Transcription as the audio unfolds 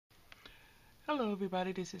Hello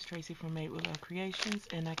everybody, this is Tracy from Made with Love Creations,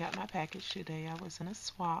 and I got my package today. I was in a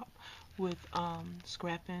swap with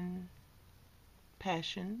Scrappassion01,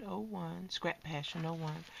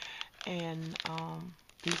 and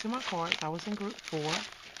these are my cards. I was in group 4,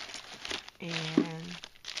 and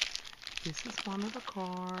this is one of the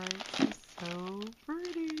cards. It's so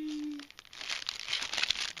pretty.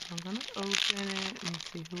 I'm gonna open it and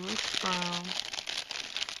see who it's from.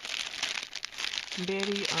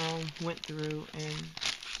 Betty went through and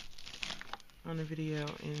on the video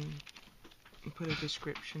and put a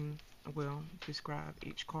description, describe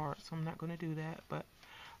each card, so I'm not going to do that, but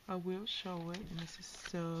I will show it. And this is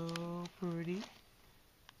so pretty,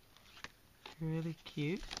 really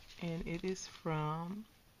cute, and it is from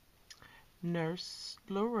Nurse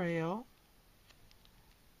L'Oreal,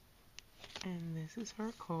 and this is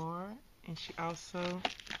her card, and she also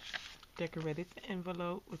decorated the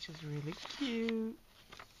envelope, which is really cute.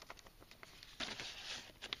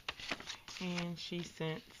 And she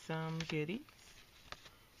sent some goodies.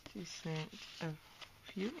 She sent a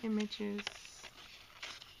few images.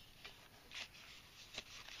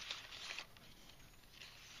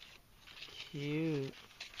 Cute.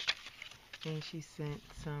 And she sent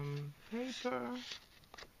some paper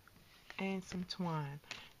and some twine.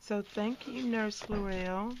 So thank you, Nurse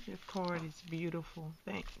L'Oreal. Your card is beautiful.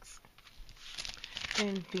 Thanks.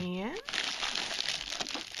 And then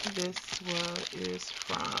this one is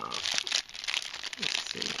from, let's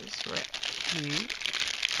see, it's right cute.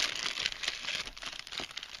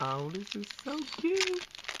 Oh, this is so cute.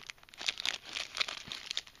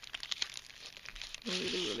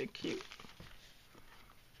 Really, really cute.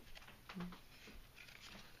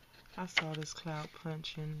 I saw this cloud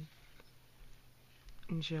punch in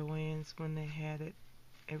Joann's when they had it,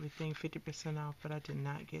 everything 50% off, but I did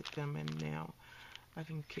not get them, and now I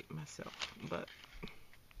can kick myself. But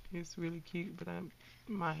it's really cute, but I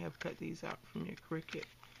might have cut these out from your Cricut.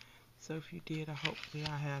 So if you did, hopefully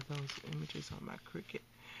I have those images on my Cricut.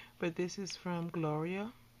 But this is from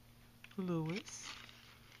Gloria Lewis,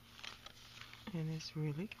 and it's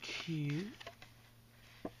really cute.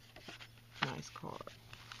 Nice card.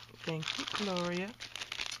 Thank you, Gloria.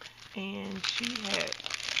 And she had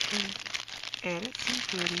added some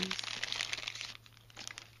goodies,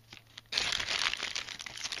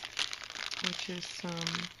 which is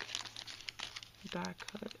some die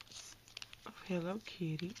cuts of Hello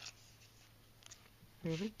Kitty.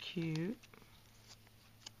 Really cute.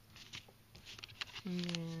 And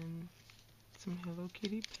then some Hello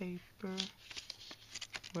Kitty paper.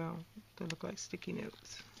 Well, they look like sticky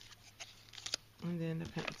notes. And then the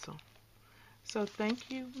pencil. So thank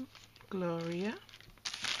you, Gloria.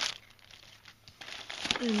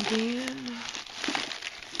 And then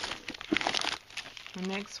the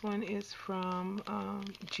next one is from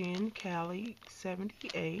Jen Callie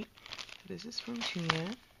 78. This is from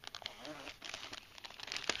Jen.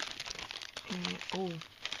 And oh,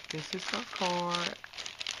 this is her card.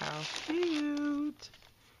 How cute.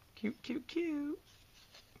 Cute, cute, cute.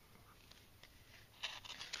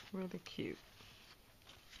 Really cute.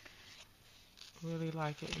 Really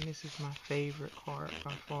like it, and this is my favorite card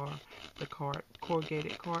by far. The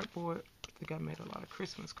corrugated cardboard. I think I made a lot of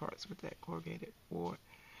Christmas cards with that corrugated board,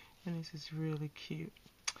 and this is really cute.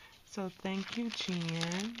 So thank you, Jen.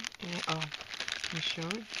 And let me show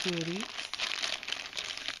it goodies.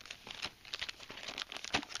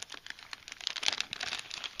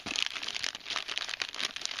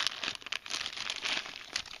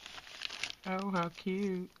 Oh, how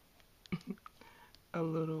cute. A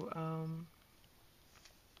little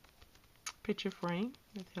picture frame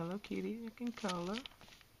with Hello Kitty in color.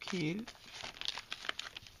 Cute.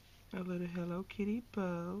 A little Hello Kitty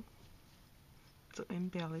bow to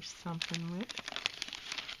embellish something with.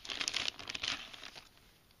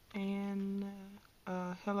 And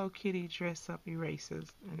Hello Kitty dress up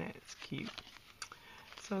erasers, and that's cute.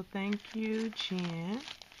 So thank you, Jen.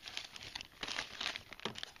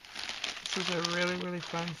 This is a really, really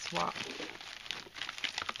fun swap.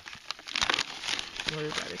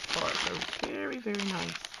 Everybody's cards are very, very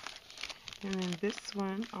nice. And then this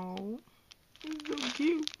one, oh, it's so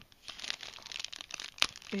cute,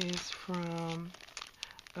 is from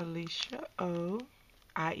Aisha O,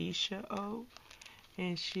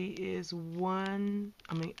 and she is A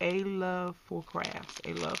Love for Crafts,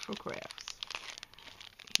 and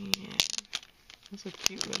it's a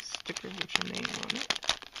cute little sticker with your name on it.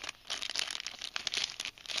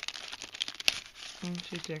 And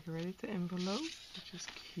she decorated the envelope, which is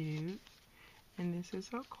cute. And this is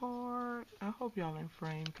her card. I hope y'all in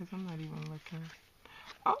frame because I'm not even looking.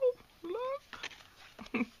 Oh, look.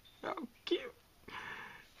 How cute.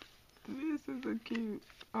 This is so cute.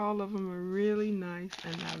 All of them are really nice,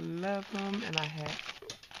 and I love them. And I had,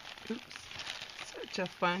 oops, such a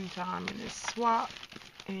fun time in this swap.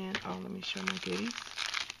 And oh, let me show my goodies.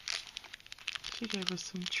 She gave us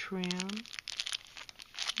some trim,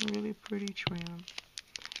 really pretty trim.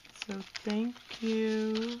 So thank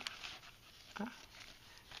you.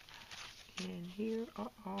 And here are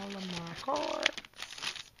all of my cards.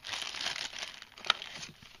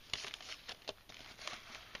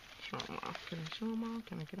 Show them off. Can I show them all?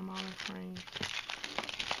 Can I get them all in frame?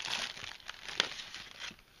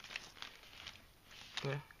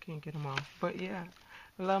 Yeah, can't get them all. But yeah,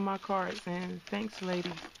 I love my cards. And thanks,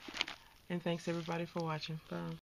 ladies. And thanks, everybody, for watching. Bye.